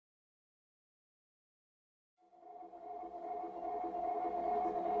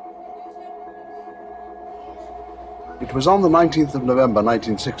It was on the 19th of November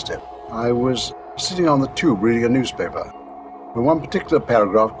 1960. I was sitting on the tube reading a newspaper when one particular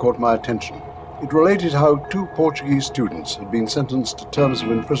paragraph caught my attention. It related how 2 Portuguese students had been sentenced to terms of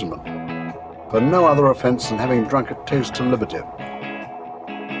imprisonment for no other offence than having drunk a toast to liberty. To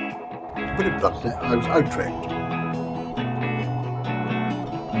put it bluntly, I was outraged.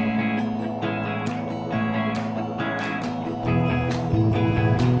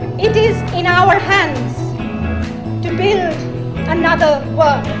 It is in our hands to build another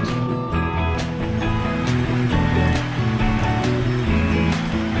world.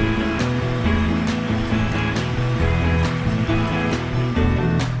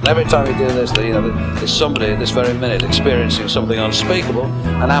 Every time we do this, there's somebody at this very minute experiencing something unspeakable,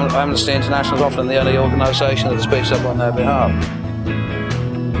 and Amnesty International is often the only organisation that speaks up on their behalf.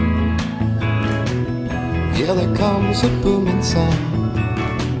 Yeah, there comes a booming sound.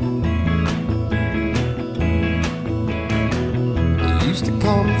 It used to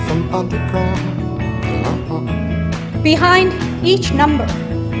come from underground. Behind each number,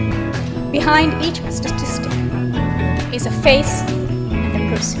 behind each statistic, is a face and a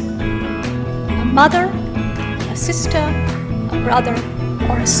person. A mother, a sister, a brother,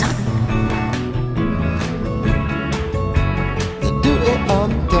 or a son. You do it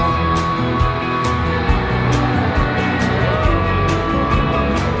undone.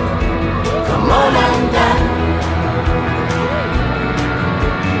 Come on undone.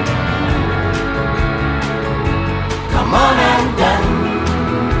 Come on undone.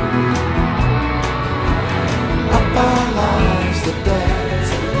 Up our lives today.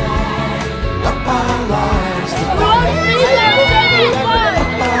 Up our lives today. Up our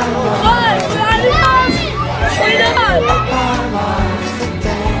lives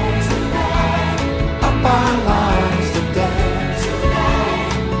today. Up our lives today.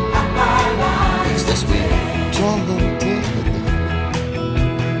 Up our lives this week.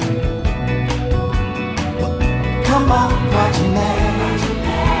 Come on, progeny.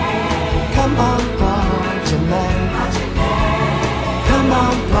 Come on, progeny. Come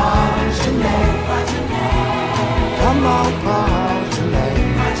on, progeny. Come on, progeny.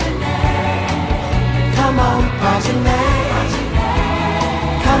 Come on, progeny.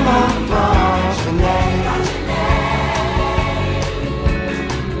 Come on, progeny.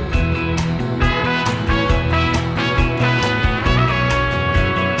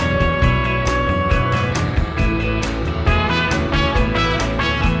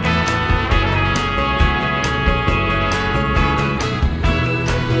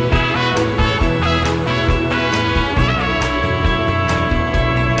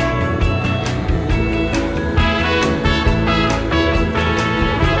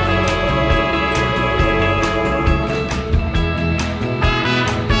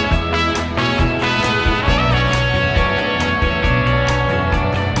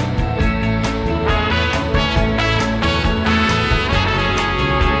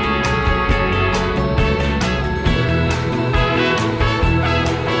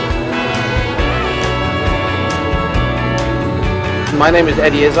 My name is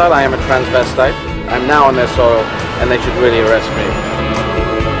Eddie Izzard. I am a transvestite. I'm now on their soil, and they should really arrest me.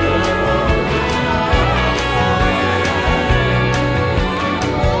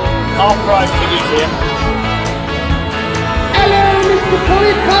 Half price for you here. Hello, Mr.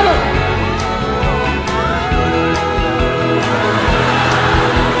 Polly Collar.